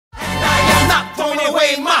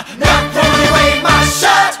not throwing away my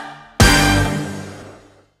shirt.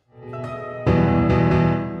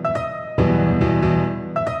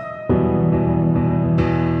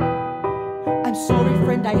 I'm sorry,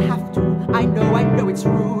 friend, I have to. I know it's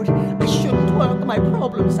rude. I shouldn't work my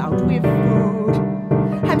problems out with food.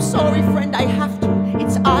 I'm sorry, friend, I have to.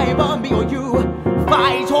 It's either me or you.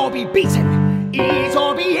 Fight or be beaten, eat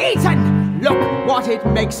or be eaten. Look what it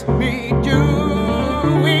makes me do.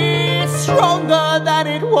 It's stronger than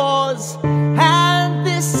it was, and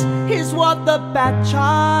this is what the bad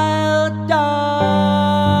child does.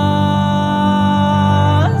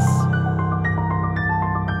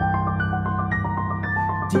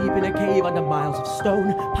 Deep in a cave under miles of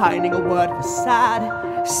stone, pining a word for sad,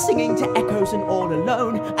 singing to echoes and all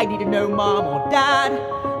alone. I needed no mom or dad.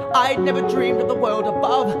 I'd never dreamed of the world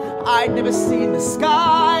above, I'd never seen the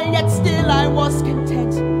sky, yet still I was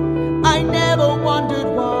content. I never wondered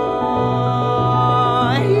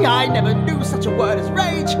why. I never knew such a word as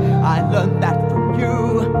rage. I learned that from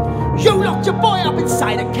you. You locked your boy up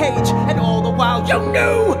inside a cage, and all the while you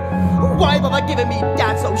knew. Why bother giving me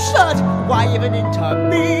dad's old shirt? Why even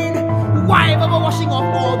intervene? Why bother washing off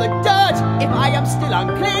all the dirt if I am still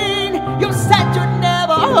unclean? You said you'd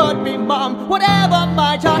never hurt me, Mum, whatever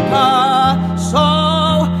might occur. So,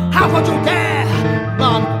 how could you dare,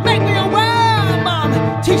 Mum? Make me aware, Mum.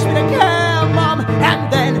 Teach me to care, Mum,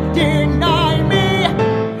 and then deny me.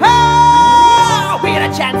 Oh, we had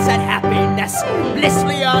a chance at happiness,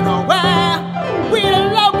 blissfully unaware. We had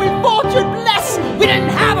a love we fortune bless. We didn't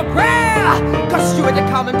have a prayer, cause you had to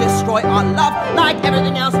come and destroy our love like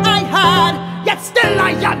everything else I had. Yet still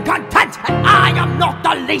I am content, and I am not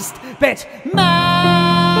the least bit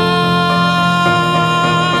mad.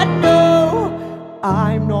 No,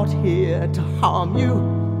 I'm not here to harm you.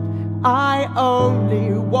 I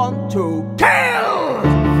only want to kill.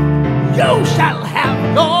 You shall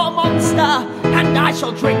have your monster, and I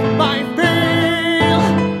shall drink my fill.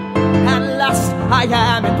 At last I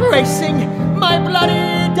am embracing my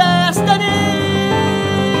bloody destiny.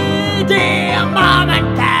 Dear Mom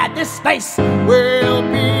and Dad, this space will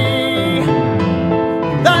be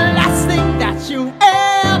the last thing that you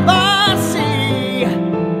ever see.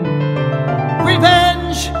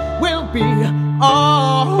 Revenge will be a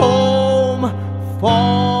home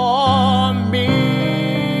for me.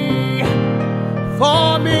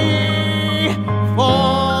 For me.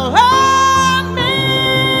 For me.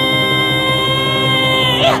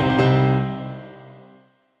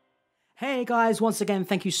 Hey guys, once again,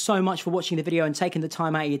 thank you so much for watching the video and taking the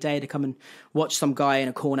time out of your day to come and watch some guy in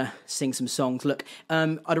a corner sing some songs. Look,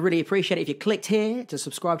 I'd really appreciate it if you clicked here to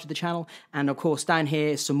subscribe to the channel, and of course down here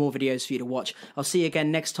is some more videos for you to watch. I'll see you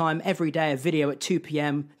again next time. Every day a video at 2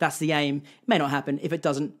 PM. That's the aim. It may not happen. If it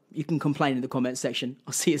doesn't, you can complain in the comments section.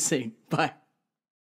 I'll see you soon. Bye.